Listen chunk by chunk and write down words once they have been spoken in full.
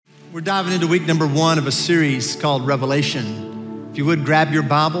We're diving into week number 1 of a series called Revelation. If you would, grab your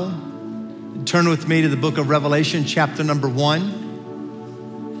Bible and turn with me to the book of Revelation, chapter number 1.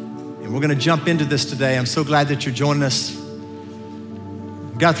 And we're gonna jump into this today. I'm so glad that you're joining us.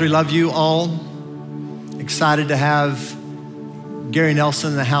 Guthrie, love you all. Excited to have Gary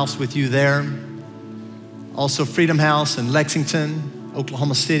Nelson in the house with you there. Also Freedom House in Lexington,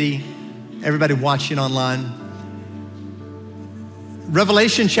 Oklahoma City. Everybody watching online.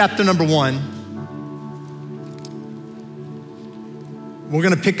 Revelation chapter number 1. We're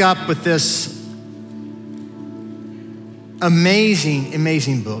gonna pick up with this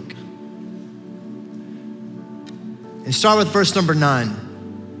amazing book. And start with verse number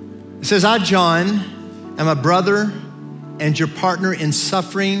 9. It says, I, John, am a brother and your partner in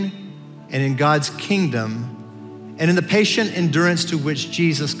suffering and in God's kingdom and in the patient endurance to which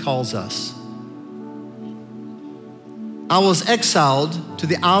Jesus calls us. I was exiled to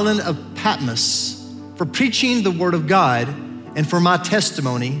the island of Patmos for preaching the word of God and for my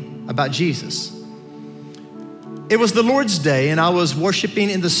testimony about Jesus. It was the Lord's day and I was worshiping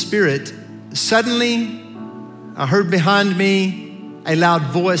in the Spirit. Suddenly, I heard behind me a loud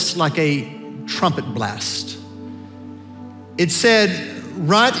voice like a trumpet blast. It said,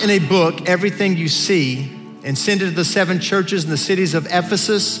 write in a book everything you see and send it to the 7 churches in the cities of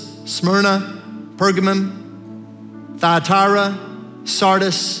Ephesus, Smyrna, Pergamum, Thyatira,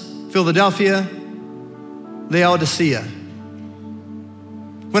 Sardis, Philadelphia, Laodicea.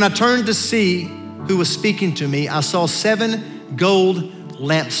 When I turned to see who was speaking to me, I saw 7 gold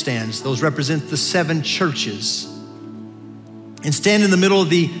lampstands. Those represent the 7 churches. And standing in the middle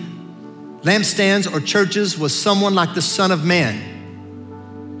of the lampstands or churches was someone like the Son of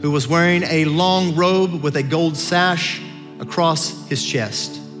Man, who was wearing a long robe with a gold sash across his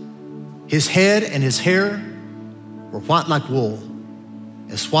chest. His head and his hair were white like wool,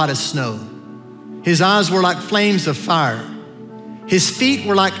 as white as snow. His eyes were like flames of fire. His feet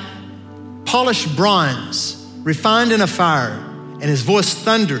were like polished bronze, refined in a fire, and his voice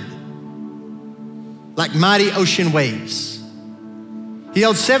thundered like mighty ocean waves. He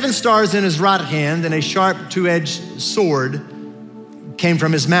held 7 stars in his right hand, and a sharp 2-edged sword came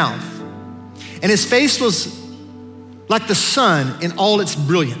from his mouth. And his face was like the sun in all its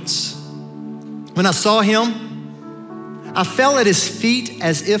brilliance. When I saw him, I fell at his feet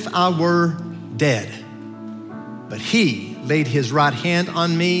as if I were dead. But he laid his right hand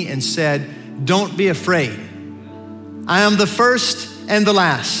on me and said, don't be afraid. I am the first and the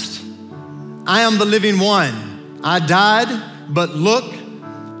last. I am the living one. I died, but look,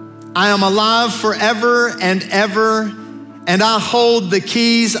 I am alive forever and ever, and I hold the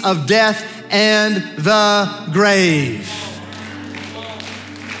keys of death and the grave.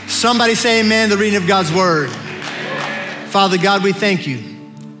 Somebody say amen, the reading of God's word. Father God, we thank you,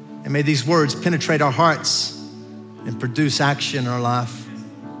 and may these words penetrate our hearts and produce action in our life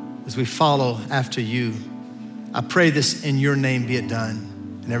as we follow after you. I pray this in your name, be it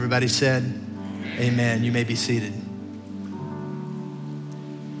done. And everybody said, amen. You may be seated.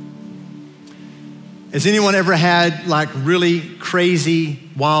 Has anyone ever had like really crazy,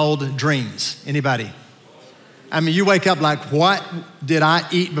 wild dreams? Anybody? I mean, you wake up like, what did I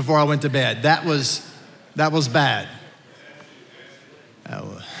eat before I went to bed? That was bad.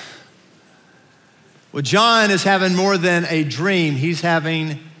 Well, John is having more than a dream. He's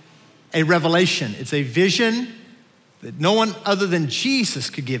having a revelation. It's a vision that no one other than Jesus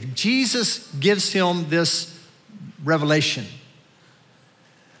could give. Jesus gives him this revelation.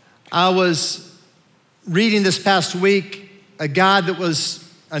 I was reading this past week a guy that was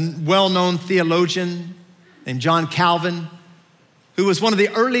a well-known theologian named John Calvin, who was one of the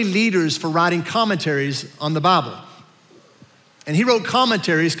early leaders for writing commentaries on the Bible. And he wrote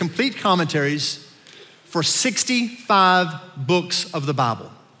commentaries, complete commentaries, for 65 books of the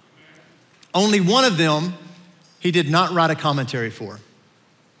Bible. Only one of them he did not write a commentary for.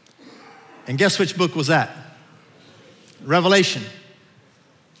 And guess which book was that? Revelation.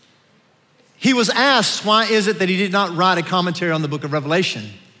 He was asked, why is it that he did not write a commentary on the book of Revelation?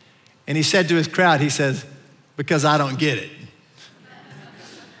 And he said to his crowd, he says, because I don't get it.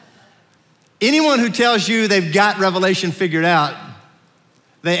 Anyone who tells you they've got Revelation figured out,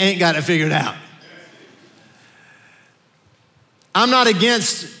 they ain't got it figured out. I'm not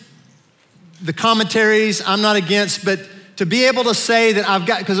against the commentaries, I'm not against, but to be able to say that I've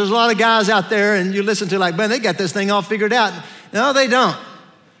got, because there's a lot of guys out there and you listen to like, man, they got this thing all figured out. No, they don't.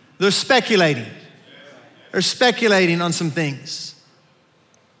 They're speculating. They're speculating on some things.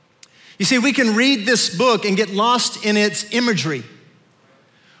 You see, we can read this book and get lost in its imagery.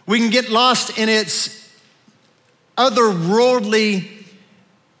 We can get lost in its otherworldly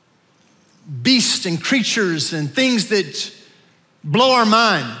beasts and creatures and things that blow our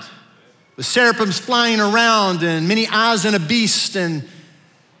mind. With seraphims flying around and many eyes in a beast. And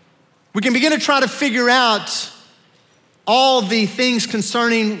we can begin to try to figure out all the things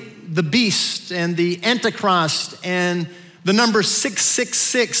concerning the beast and the Antichrist and the number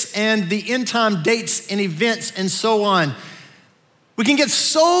 666 and the end time dates and events and so on. We can get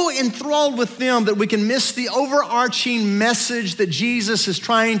so enthralled with them that we can miss the overarching message that Jesus is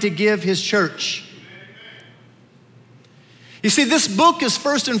trying to give his church. You see, this book is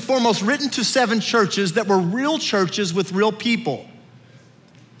first and foremost written to 7 churches that were real churches with real people.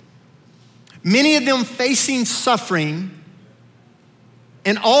 Many of them facing suffering,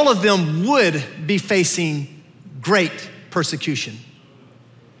 and all of them would be facing great persecution.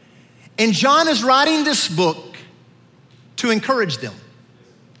 And John is writing this book to encourage them.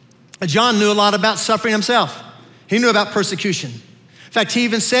 John knew a lot about suffering himself. He knew about persecution. In fact, he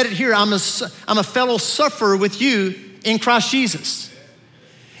even said it here, I'm a fellow sufferer with you in Christ Jesus.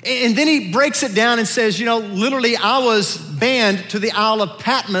 And then he breaks it down and says, literally I was banned to the Isle of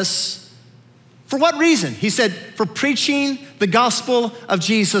Patmos. For what reason? He said, for preaching the gospel of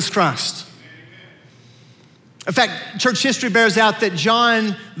Jesus Christ. In fact, church history bears out that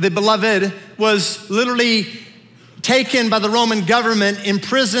John the Beloved was literally taken by the Roman government,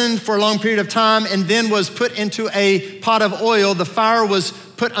 imprisoned for a long period of time, and then was put into a pot of oil. The fire was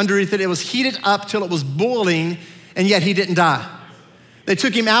put underneath it. It was heated up till it was boiling, and yet he didn't die. They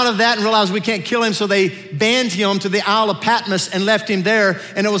took him out of that and realized we can't kill him, so they banned him to the Isle of Patmos and left him there.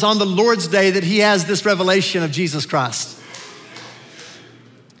 And it was on the Lord's Day that he has this revelation of Jesus Christ.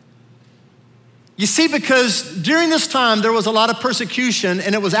 You see, because during this time, there was a lot of persecution,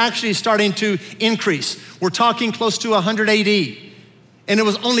 and it was actually starting to increase. We're talking close to 100 AD, and it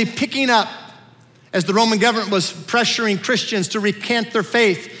was only picking up as the Roman government was pressuring Christians to recant their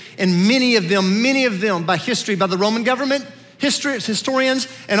faith. And many of them by history, by the Roman government, historians,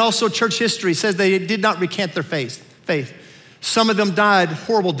 and also church history says they did not recant their faith. Some of them died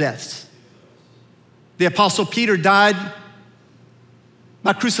horrible deaths. The Apostle Peter died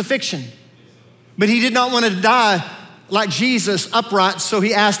by crucifixion. But he did not want to die like Jesus, upright, so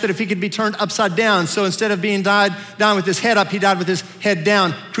he asked that if he could be turned upside down. So instead of being died with his head up, he died with his head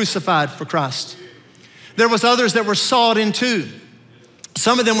down, crucified for Christ. There was others that were sawed in two.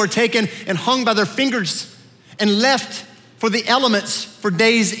 Some of them were taken and hung by their fingers and left for the elements for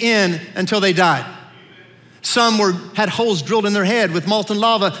days in until they died. Some had holes drilled in their head with molten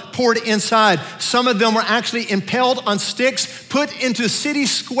lava poured inside. Some of them were actually impaled on sticks, put into city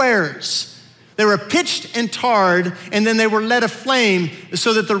squares. They were pitched and tarred, and then they were lit aflame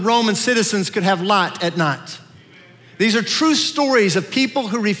so that the Roman citizens could have light at night. These are true stories of people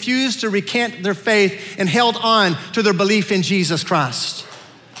who refused to recant their faith and held on to their belief in Jesus Christ.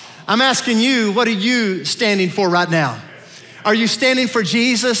 I'm asking you, what are you standing for right now? Are you standing for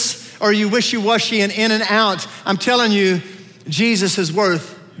Jesus, or are you wishy-washy and in and out? I'm telling you, Jesus is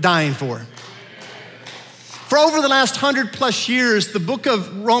worth dying for. For over the last 100+ years, the book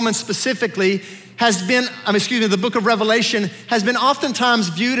of Romans specifically the book of Revelation has been oftentimes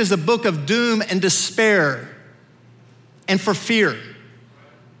viewed as a book of doom and despair and for fear.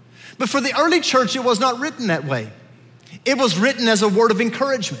 But for the early church, it was not written that way. It was written as a word of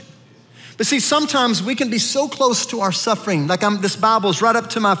encouragement. But see, sometimes we can be so close to our suffering, like this Bible's right up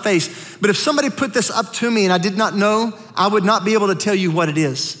to my face. But if somebody put this up to me and I did not know, I would not be able to tell you what it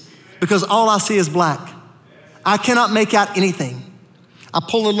is, because all I see is black. I cannot make out anything. I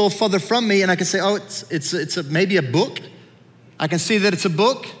pull it a little further from me and I can say, oh, it's maybe a book. I can see that it's a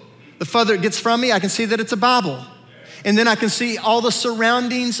book. The further it gets from me, I can see that it's a Bible. And then I can see all the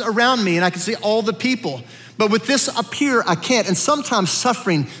surroundings around me and I can see all the people. But with this up here, I can't. And sometimes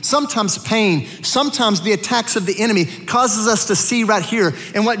suffering, sometimes pain, sometimes the attacks of the enemy causes us to see right here.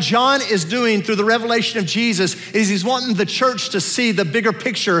 And what John is doing through the revelation of Jesus is he's wanting the church to see the bigger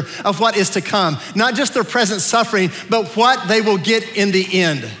picture of what is to come. Not just their present suffering, but what they will get in the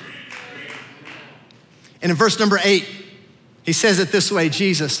end. And in verse number 8, he says it this way,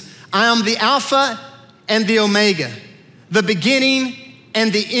 Jesus, I am the Alpha and the Omega, the beginning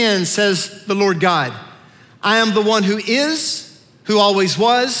and the end, says the Lord God. I am the one who is, who always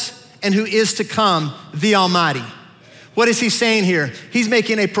was, and who is to come, the Almighty. What is he saying here? He's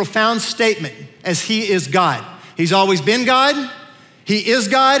making a profound statement as he is God. He's always been God, he is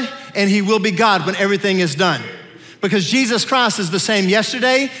God, and he will be God when everything is done. Because Jesus Christ is the same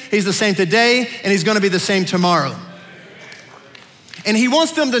yesterday, he's the same today, and he's gonna be the same tomorrow. And he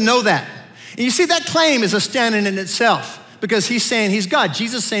wants them to know that. And you see, that claim is astounding in itself. because he's saying he's God.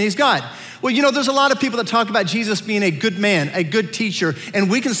 Jesus is saying he's God. Well, you know, there's a lot of people that talk about Jesus being a good man, a good teacher, and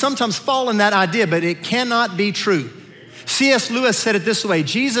we can sometimes fall in that idea, but it cannot be true. C.S. Lewis said it this way: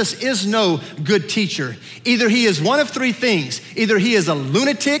 Jesus is no good teacher. Either he is one of three things. Either he is a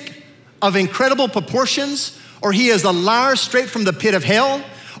lunatic of incredible proportions, or he is a liar straight from the pit of hell,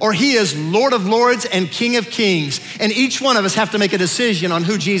 or he is Lord of Lords and King of Kings. And each one of us have to make a decision on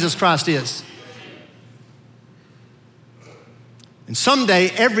who Jesus Christ is. And someday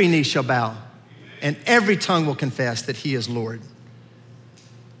every knee shall bow and every tongue will confess that he is Lord.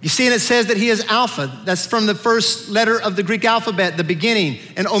 You see, and it says that he is Alpha. That's from the first letter of the Greek alphabet, the beginning,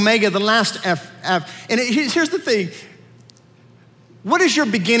 and Omega, the last F. And here's the thing. What is your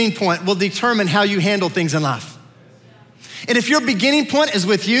beginning point will determine how you handle things in life. And if your beginning point is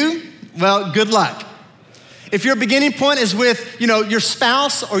with you, well, good luck. If your beginning point is with, your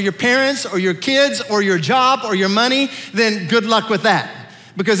spouse or your parents or your kids or your job or your money, then good luck with that.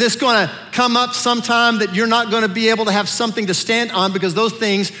 Because it's gonna come up sometime that you're not gonna be able to have something to stand on because those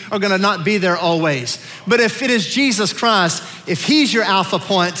things are gonna not be there always. But if it is Jesus Christ, if he's your alpha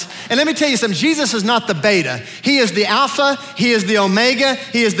point, and let me tell you something, Jesus is not the beta. He is the alpha, he is the omega,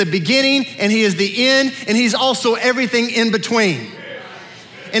 he is the beginning, and he is the end, and he's also everything in between.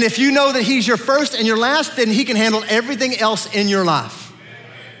 And if you know that he's your first and your last, then he can handle everything else in your life.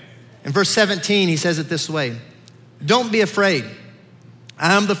 In verse 17, he says it this way: don't be afraid.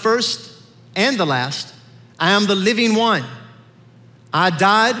 I am the first and the last. I am the living one. I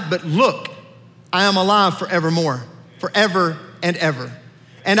died, but look, I am alive forevermore, forever and ever.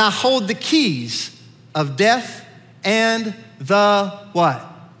 And I hold the keys of death and the what?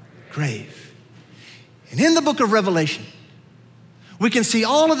 Grave. And in the book of Revelation, we can see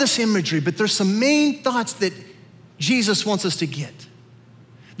all of this imagery, but there's some main thoughts that Jesus wants us to get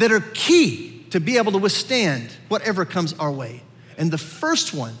that are key to be able to withstand whatever comes our way. And the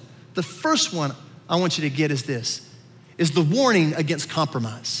first one I want you to get is this, is the warning against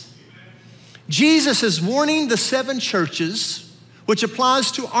compromise. Jesus is warning the 7 churches, which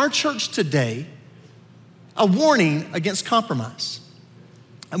applies to our church today, a warning against compromise.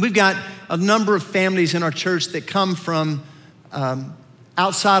 And we've got a number of families in our church that come from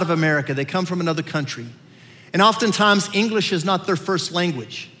outside of America. They come from another country. And oftentimes English is not their first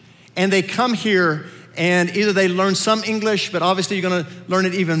language. And they come here and either they learn some English, but obviously you're gonna learn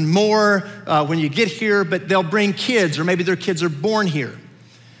it even more when you get here, but they'll bring kids, or maybe their kids are born here.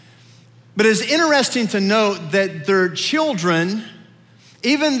 But it's interesting to note that their children,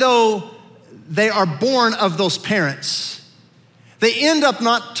 even though they are born of those parents, they end up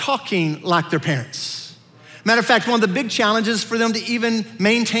not talking like their parents. Matter of fact, one of the big challenges for them to even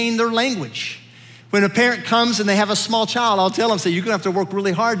maintain their language. When a parent comes and they have a small child, I'll tell them, say, you're gonna have to work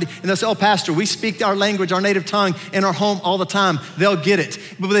really hard. And they'll say, oh, Pastor, we speak our language, our native tongue in our home all the time. They'll get it.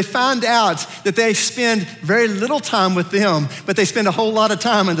 But they find out that they spend very little time with them, but they spend a whole lot of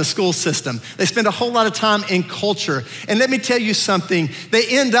time in the school system. They spend a whole lot of time in culture. And let me tell you something,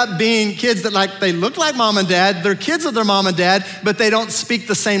 they end up being kids that they look like mom and dad, they're kids of their mom and dad, but they don't speak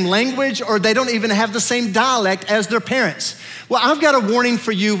the same language, or they don't even have the same dialect as their parents. Well, I've got a warning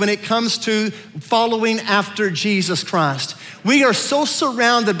for you when it comes to following after Jesus Christ. We are so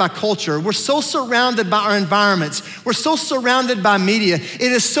surrounded by culture. We're so surrounded by our environments. We're so surrounded by media. It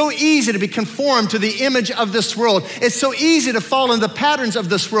is so easy to be conformed to the image of this world. It's so easy to fall in the patterns of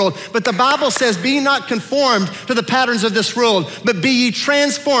this world. But the Bible says, be not conformed to the patterns of this world, but be ye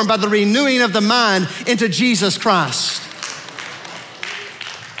transformed by the renewing of the mind into Jesus Christ.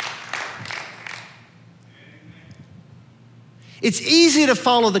 It's easy to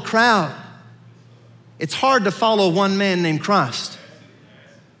follow the crowd. It's hard to follow one man named Christ.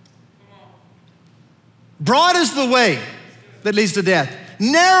 Broad is the way that leads to death.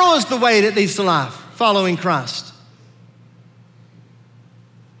 Narrow is the way that leads to life, following Christ.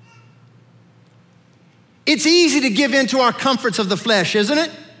 It's easy to give in to our comforts of the flesh, isn't it?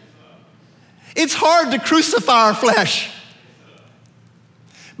 It's hard to crucify our flesh.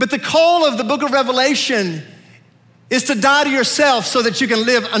 But the call of the book of Revelation is to die to yourself so that you can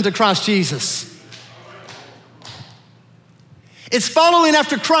live unto Christ Jesus. It's following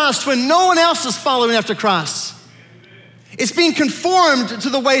after Christ when no one else is following after Christ. It's being conformed to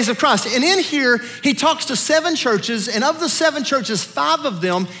the ways of Christ. And in here, he talks to 7 churches, and of the 7 churches, 5 of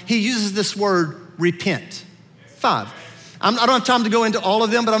them, he uses this word, repent. 5. I don't have time to go into all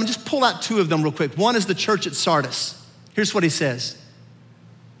of them, but I'm gonna just pull out 2 of them real quick. One is the church at Sardis. Here's what he says.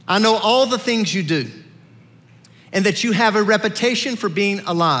 I know all the things you do, and that you have a reputation for being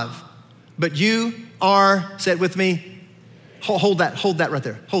alive, but you are, say it with me, hold that right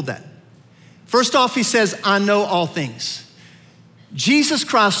there, hold that. First off, he says, I know all things. Jesus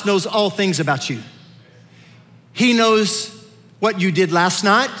Christ knows all things about you. He knows what you did last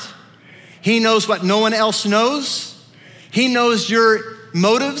night. He knows what no one else knows. He knows your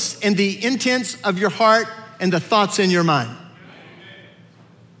motives and the intents of your heart and the thoughts in your mind.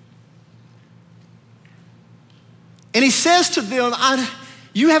 And he says to them,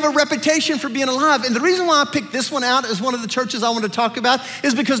 you have a reputation for being alive. And the reason why I picked this one out as one of the churches I want to talk about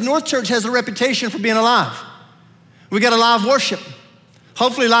is because North Church has a reputation for being alive. We got a live worship,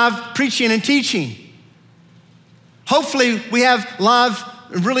 hopefully live preaching and teaching. Hopefully we have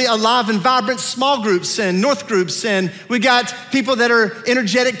really alive and vibrant small groups and North groups, and we got people that are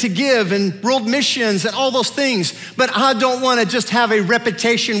energetic to give and world missions and all those things. But I don't want to just have a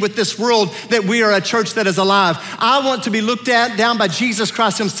reputation with this world that we are a church that is alive. I want to be looked at down by Jesus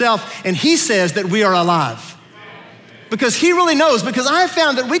Christ himself, and he says that we are alive. Because he really knows, because I have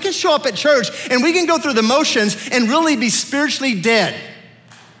found that we can show up at church and we can go through the motions and really be spiritually dead.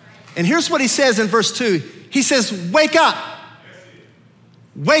 And here's what he says in verse 2. He says, wake up.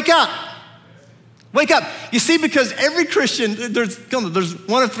 Wake up. Wake up. You see, because every Christian, there's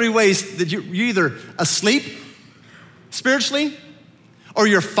one of three ways that you're either asleep spiritually, or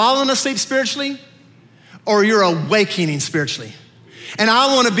you're falling asleep spiritually, or you're awakening spiritually. And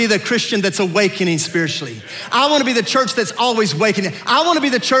I want to be the Christian that's awakening spiritually. I want to be the church that's always awakening. I want to be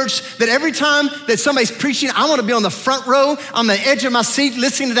the church that every time that somebody's preaching, I want to be on the front row, on the edge of my seat,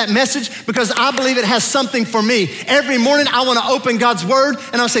 listening to that message, because I believe it has something for me. Every morning, I want to open God's word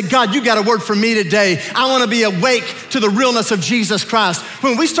and I'll say, God, you got a word for me today. I want to be awake to the realness of Jesus Christ.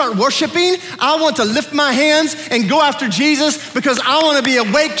 When we start worshiping, I want to lift my hands and go after Jesus, because I want to be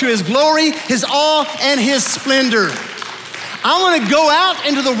awake to his glory, his awe, and his splendor. I want to go out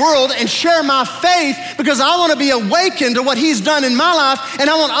into the world and share my faith, because I want to be awakened to what he's done in my life, and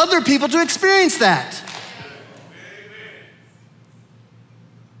I want other people to experience that.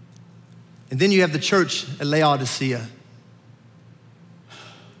 And then you have the church at Laodicea.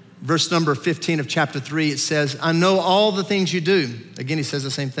 Verse number 15 of chapter 3, it says, I know all the things you do. Again, he says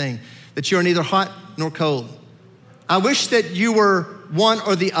the same thing, that you are neither hot nor cold. I wish that you were one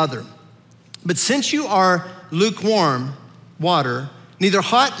or the other. But since you are lukewarm water, neither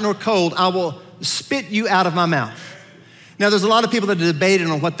hot nor cold, I will spit you out of my mouth. Now, there's a lot of people that are debating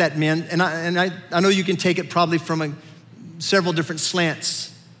on what that meant, and I know you can take it probably from several different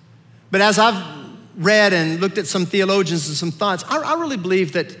slants. But as I've read and looked at some theologians and some thoughts, I really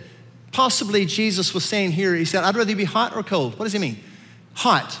believe that possibly Jesus was saying here, he said, I'd rather you be hot or cold. What does he mean?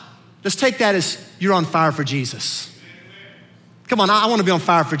 Hot. Let's take that as you're on fire for Jesus. Come on, I want to be on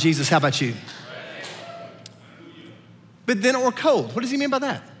fire for Jesus. How about you? But then, or cold. What does he mean by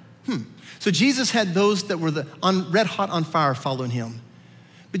that? So Jesus had those that were red hot on fire following him.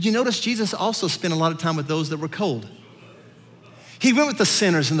 But you notice Jesus also spent a lot of time with those that were cold. He went with the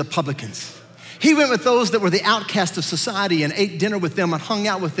sinners and the publicans. He went with those that were the outcasts of society and ate dinner with them and hung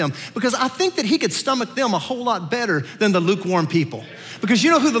out with them, because I think that he could stomach them a whole lot better than the lukewarm people. Because you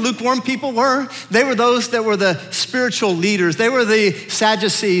know who the lukewarm people were? They were those that were the spiritual leaders. They were the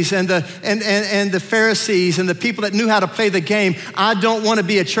Sadducees and the Pharisees and the people that knew how to play the game. I don't want to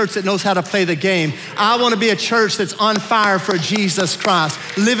be a church that knows how to play the game. I want to be a church that's on fire for Jesus Christ,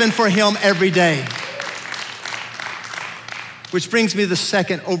 living for him every day. Which brings me to the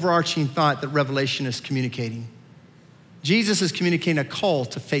second overarching thought that Revelation is communicating. Jesus is communicating a call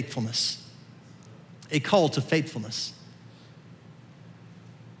to faithfulness. A call to faithfulness.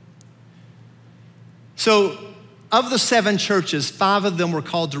 So, of the 7 churches, 5 of them were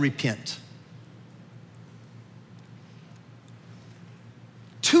called to repent.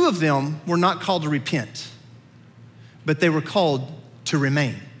 2 of them were not called to repent, but they were called to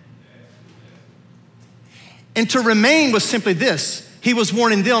remain. And to remain was simply this. He was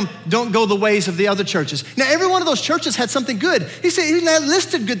warning them, don't go the ways of the other churches. Now, every one of those churches had something good. He said he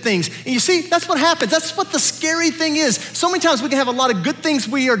listed good things. And you see, that's what happens. That's what the scary thing is. So many times we can have a lot of good things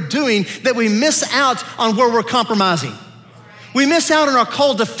we are doing that we miss out on where we're compromising. We miss out on our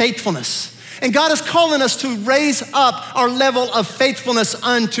call to faithfulness. And God is calling us to raise up our level of faithfulness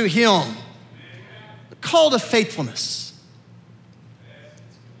unto him. The call to faithfulness.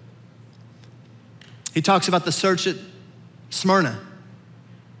 He talks about the church at Smyrna.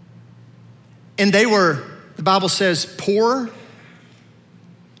 And they were, the Bible says, poor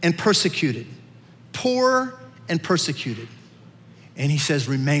and persecuted. Poor and persecuted. And he says,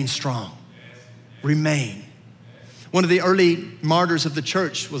 remain strong. Remain. One of the early martyrs of the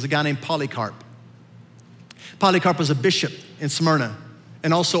church was a guy named Polycarp. Polycarp was a bishop in Smyrna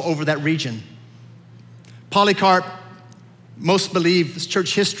and also over that region. Polycarp Most believe, this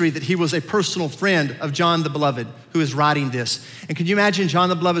church history, that he was a personal friend of John the Beloved who is writing this. And can you imagine John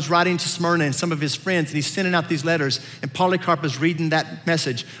the Beloved is writing to Smyrna and some of his friends, and he's sending out these letters, and Polycarp is reading that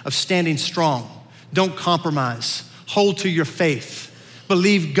message of standing strong. Don't compromise. Hold to your faith.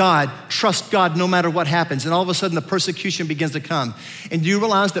 Believe God, trust God no matter what happens. And all of a sudden the persecution begins to come. And do you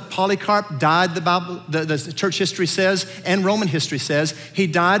realize that Polycarp died, the church history says, and Roman history says, he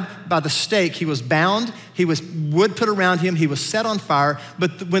died by the stake. He was bound, wood put around him, he was set on fire,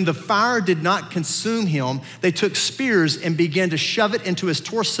 but when the fire did not consume him, they took spears and began to shove it into his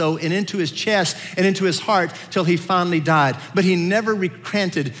torso and into his chest and into his heart till he finally died. But he never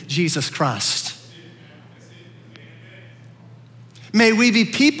recanted Jesus Christ. May we be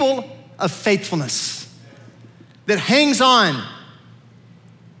people of faithfulness that hangs on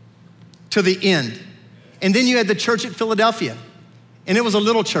to the end. And then you had the church at Philadelphia, and it was a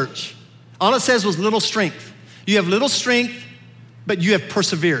little church. All it says was little strength. You have little strength, but you have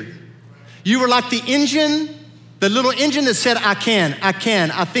persevered. You were like the engine, the little engine that said, I think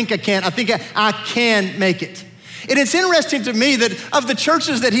I can make it. And it's interesting to me that of the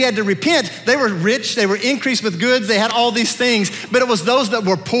churches that he had to repent, they were rich, they were increased with goods, they had all these things, but it was those that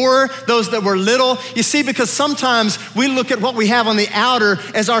were poor, those that were little. You see, because sometimes we look at what we have on the outer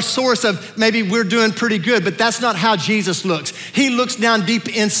as our source of maybe we're doing pretty good, but that's not how Jesus looks. He looks down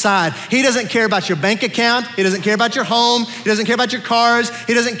deep inside. He doesn't care about your bank account. He doesn't care about your home. He doesn't care about your cars.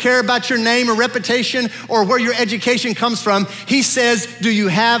 He doesn't care about your name or reputation or where your education comes from. He says, do you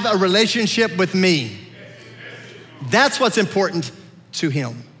have a relationship with me? That's what's important to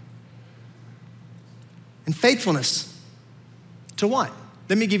him. And faithfulness to what?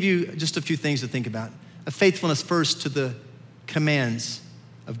 Let me give you just a few things to think about. A faithfulness first to the commands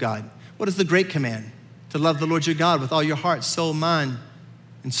of God. What is the great command? To love the Lord your God with all your heart, soul, mind,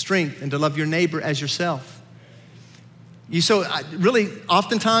 and strength, and to love your neighbor as yourself. Really,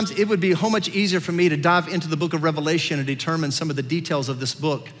 oftentimes it would be so much easier for me to dive into the book of Revelation and determine some of the details of this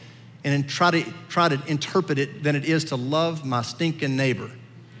book and then try to interpret it than it is to love my stinking neighbor.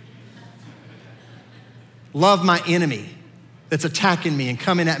 Love my enemy that's attacking me and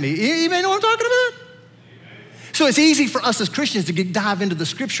coming at me. You may know what I'm talking about? So it's easy for us as Christians to dive into the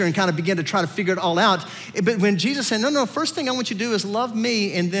scripture and kind of begin to try to figure it all out. But when Jesus said, no, first thing I want you to do is love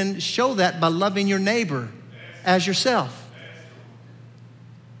me and then show that by loving your neighbor as yourself.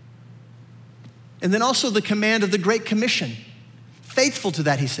 And then also the command of the Great Commission. Faithful to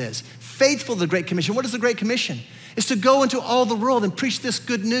that, he says. Faithful to the Great Commission. What is the Great Commission? It's to go into all the world and preach this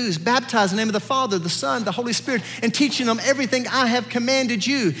good news, baptize in the name of the Father, the Son, the Holy Spirit, and teaching them everything I have commanded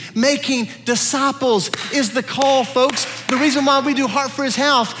you. Making disciples is the call, folks. The reason why we do Heart for His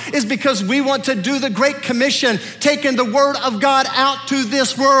House is because we want to do the Great Commission, taking the Word of God out to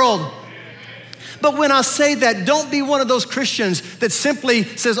this world. But when I say that, don't be one of those Christians that simply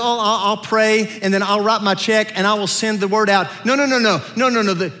says, I'll pray and then I'll write my check and I will send the word out. No.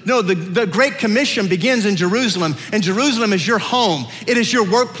 The Great Commission begins in Jerusalem, and Jerusalem is your home. It is your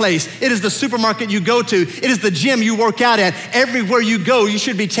workplace. It is the supermarket you go to. It is the gym you work out at. Everywhere you go, you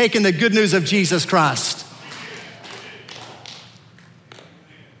should be taking the good news of Jesus Christ.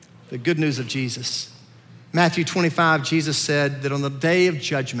 The good news of Jesus. Matthew 25, Jesus said that on the day of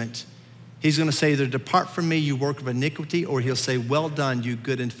judgment, He's gonna say either depart from me, you work of iniquity, or he'll say, well done, you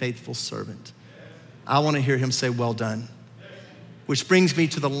good and faithful servant. I wanna hear him say, well done. Which brings me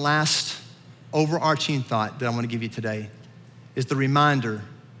to the last overarching thought that I wanna give you today, is the reminder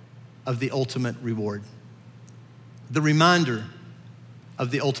of the ultimate reward. The reminder of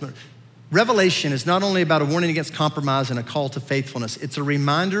the ultimate. Revelation is not only about a warning against compromise and a call to faithfulness, it's a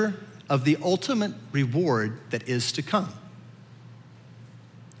reminder of the ultimate reward that is to come.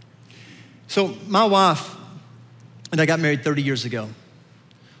 So my wife and I got married 30 years ago.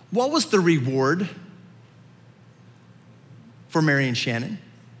 What was the reward for marrying Shannon?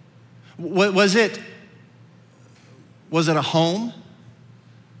 Was it a home?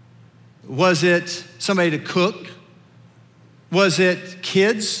 Was it somebody to cook? Was it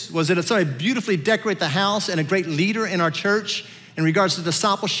kids? Was it somebody beautifully decorate the house and a great leader in our church in regards to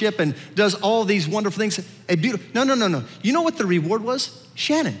discipleship and does all these wonderful things? No. You know what the reward was?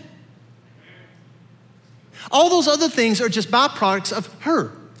 Shannon. All those other things are just byproducts of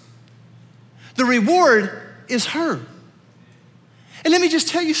her. The reward is her. And let me just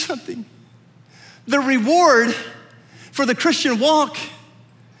tell you something. The reward for the Christian walk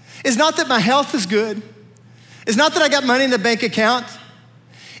is not that my health is good. It's not that I got money in the bank account.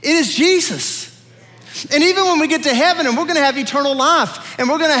 It is Jesus. And even when we get to heaven and we're gonna have eternal life and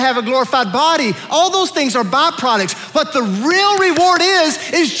we're gonna have a glorified body, all those things are byproducts. What the real reward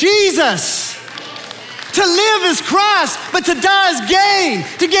is Jesus. To live is Christ, but to die is gain.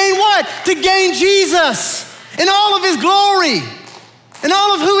 To gain what? To gain Jesus and all of his glory and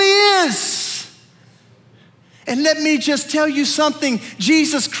all of who he is. And let me just tell you something.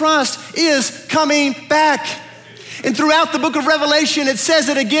 Jesus Christ is coming back. And throughout the book of Revelation, it says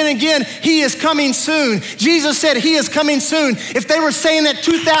it again and again, he is coming soon. Jesus said he is coming soon. If they were saying that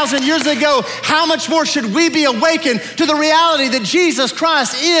 2,000 years ago, how much more should we be awakened to the reality that Jesus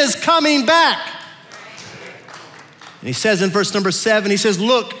Christ is coming back? And he says in verse number 7, he says,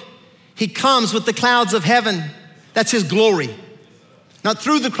 look, he comes with the clouds of heaven. That's his glory. Not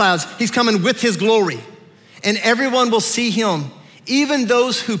through the clouds, he's coming with his glory. And everyone will see him, even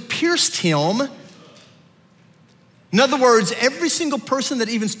those who pierced him. In other words, every single person that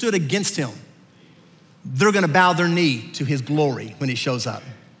even stood against him, they're gonna bow their knee to his glory when he shows up.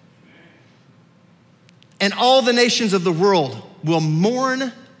 And all the nations of the world will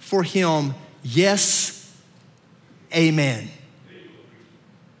mourn for him. Yes, amen.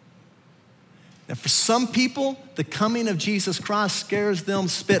 Now, for some people, the coming of Jesus Christ scares them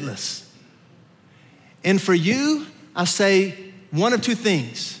spitless. And for you, I say one of two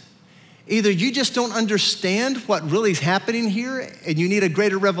things. Either you just don't understand what really is happening here and you need a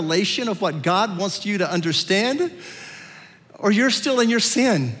greater revelation of what God wants you to understand, or you're still in your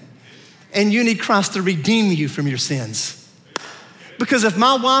sin and you need Christ to redeem you from your sins. Because if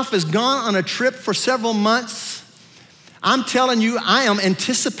my wife is gone on a trip for several months, I'm telling you, I am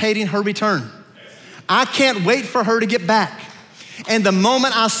anticipating her return. I can't wait for her to get back. And the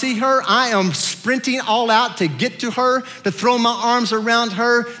moment I see her, I am sprinting all out to get to her, to throw my arms around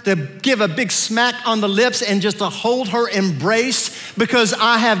her, to give a big smack on the lips and just to hold her embrace because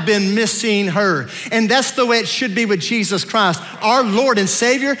I have been missing her. And that's the way it should be with Jesus Christ. Our Lord and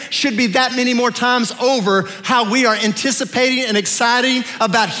Savior should be that many more times over how we are anticipating and exciting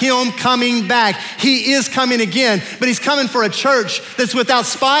about him coming back. He is coming again, but he's coming for a church that's without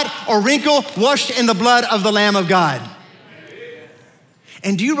spot or wrinkle, washed in the blood of the Lamb of God.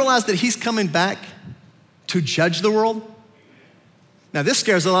 And do you realize that he's coming back to judge the world? Now, this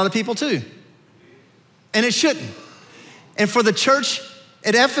scares a lot of people too. And it shouldn't. And for the church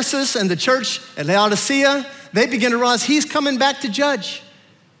at Ephesus and the church at Laodicea, they begin to realize he's coming back to judge.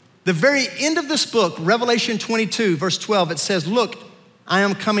 The very end of this book, Revelation 22, verse 12, it says, look, I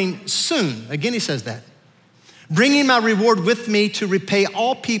am coming soon. Again, he says that. Bringing my reward with me to repay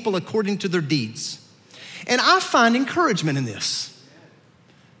all people according to their deeds. And I find encouragement in this.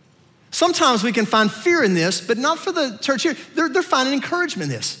 Sometimes we can find fear in this, but not for the church here. They're finding encouragement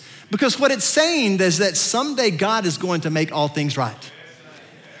in this. Because what it's saying is that someday God is going to make all things right.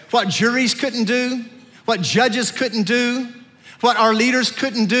 What juries couldn't do, what judges couldn't do, what our leaders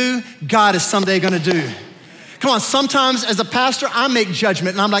couldn't do, God is someday gonna do. Come on, sometimes as a pastor, I make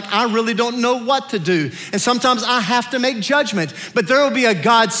judgment and I'm like, I really don't know what to do. And sometimes I have to make judgment, but there will be a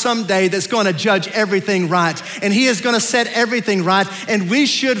God someday that's gonna judge everything right. And he is gonna set everything right. And we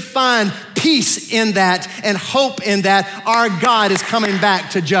should find peace in that and hope in that. Our God is coming back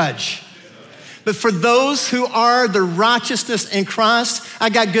to judge. But for those who are the righteousness in Christ,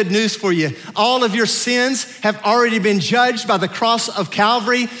 I got good news for you. All of your sins have already been judged by the cross of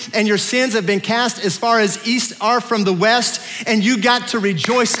Calvary, and your sins have been cast as far as east are from the west, and you got to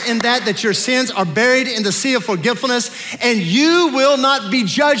rejoice in that your sins are buried in the sea of forgetfulness, and you will not be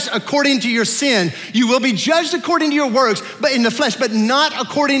judged according to your sin. You will be judged according to your works, but in the flesh, but not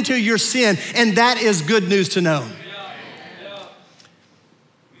according to your sin, and that is good news to know.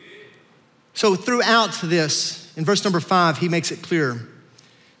 So throughout this, in verse number 5, he makes it clear.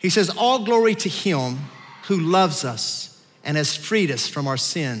 He says, all glory to him who loves us and has freed us from our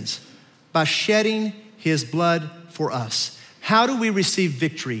sins by shedding his blood for us. How do we receive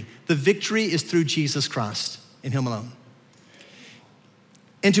victory? The victory is through Jesus Christ and him alone.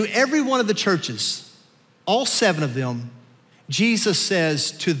 And to every one of the churches, all 7 of them, Jesus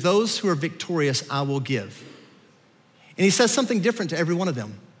says, to those who are victorious, I will give. And he says something different to every one of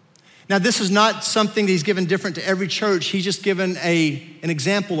them. Now, this is not something that he's given different to every church. He's just given an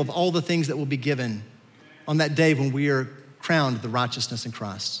example of all the things that will be given on that day when we are crowned the righteousness in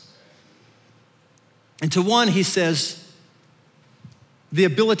Christ. And to one, he says, the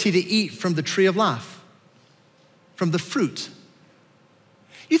ability to eat from the tree of life, from the fruit.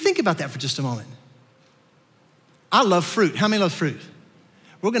 You think about that for just a moment. I love fruit. How many love fruit?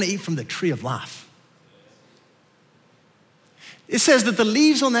 We're gonna eat from the tree of life. It says that the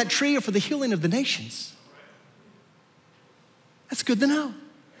leaves on that tree are for the healing of the nations. That's good to know.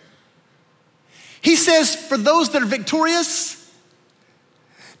 He says for those that are victorious,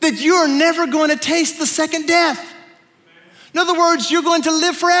 that you are never going to taste the second death. In other words, you're going to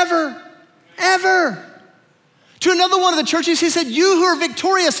live forever, ever. To another one of the churches, he said, you who are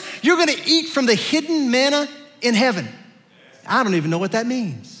victorious, you're gonna eat from the hidden manna in heaven. I don't even know what that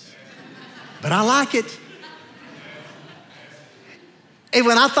means, but I like it. And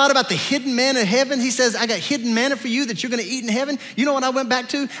when I thought about the hidden manna in heaven, he says, I got hidden manna for you that you're gonna eat in heaven. You know what I went back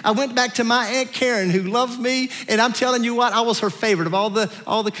to? I went back to my Aunt Karen, who loves me, and I'm telling you what, I was her favorite of all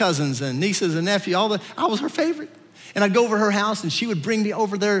the cousins and nieces and nephews, I was her favorite. And I'd go over her house and she would bring me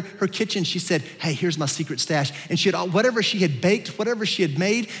over there, her kitchen. She said, hey, here's my secret stash. And whatever she had baked, whatever she had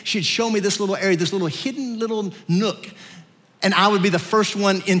made, she'd show me this little area, this little hidden little nook. And I would be the first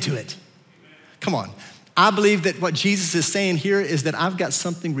one into it. Come on. I believe that what Jesus is saying here is that I've got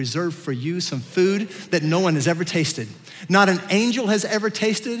something reserved for you, some food that no one has ever tasted. Not an angel has ever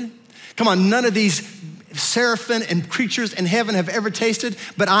tasted. Come on, none of these seraphim and creatures in heaven have ever tasted,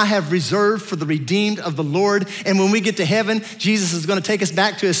 but I have reserved for the redeemed of the Lord. And when we get to heaven, Jesus is gonna take us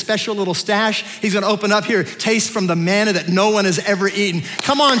back to his special little stash. He's gonna open up here, taste from the manna that no one has ever eaten.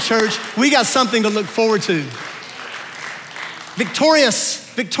 Come on, church, we got something to look forward to. Victorious,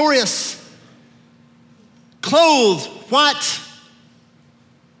 victorious. Clothed, what?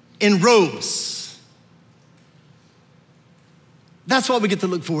 In robes. That's what we get to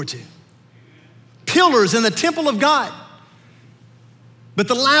look forward to. Pillars in the temple of God. But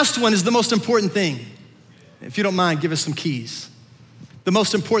the last one is the most important thing. If you don't mind, give us some keys. The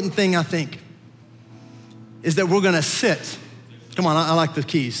most important thing, I think, is that we're gonna sit. Come on, I like the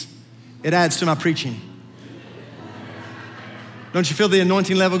keys. It adds to my preaching. Don't you feel the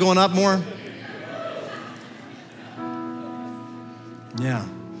anointing level going up more? Yeah.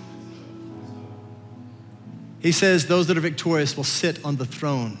 He says those that are victorious will sit on the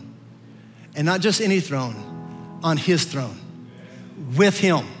throne. And not just any throne, on his throne, with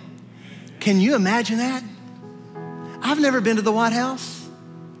him. Can you imagine that? I've never been to the White House.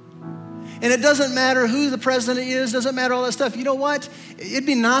 And it doesn't matter who the president is, doesn't matter all that stuff. You know what? It'd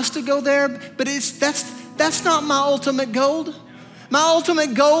be nice to go there, but that's not my ultimate goal. My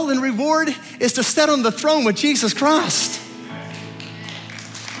ultimate goal and reward is to sit on the throne with Jesus Christ.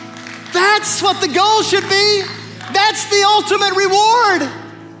 That's what the goal should be. That's the ultimate reward.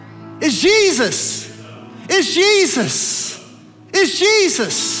 Is Jesus. Is Jesus. Is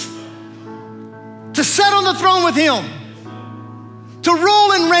Jesus. To sit on the throne with him. To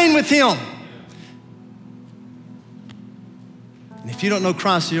rule and reign with him. And if you don't know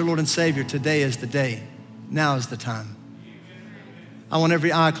Christ as your Lord and Savior, today is the day. Now is the time. I want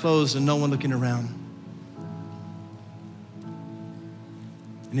every eye closed and no one looking around.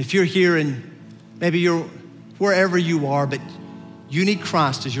 And if you're here and maybe you're wherever you are, but you need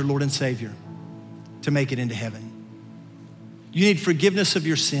Christ as your Lord and Savior to make it into heaven. You need forgiveness of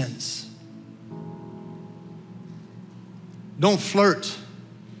your sins. Don't flirt.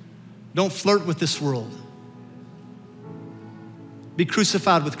 Don't flirt with this world. Be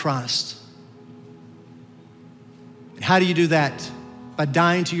crucified with Christ. And how do you do that? By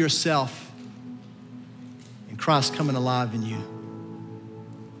dying to yourself and Christ coming alive in you.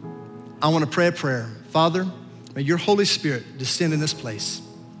 I want to pray a prayer. Father, may your Holy Spirit descend in this place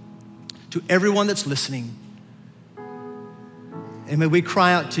to everyone that's listening. And may we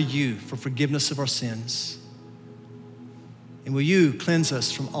cry out to you for forgiveness of our sins. And will you cleanse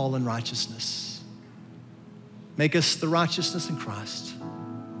us from all unrighteousness? Make us the righteousness in Christ.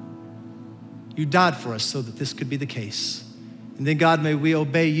 You died for us so that this could be the case. And then God, may we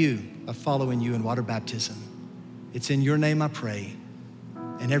obey you by following you in water baptism. It's in your name I pray.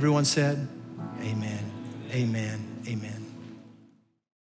 And everyone said, amen, amen, amen.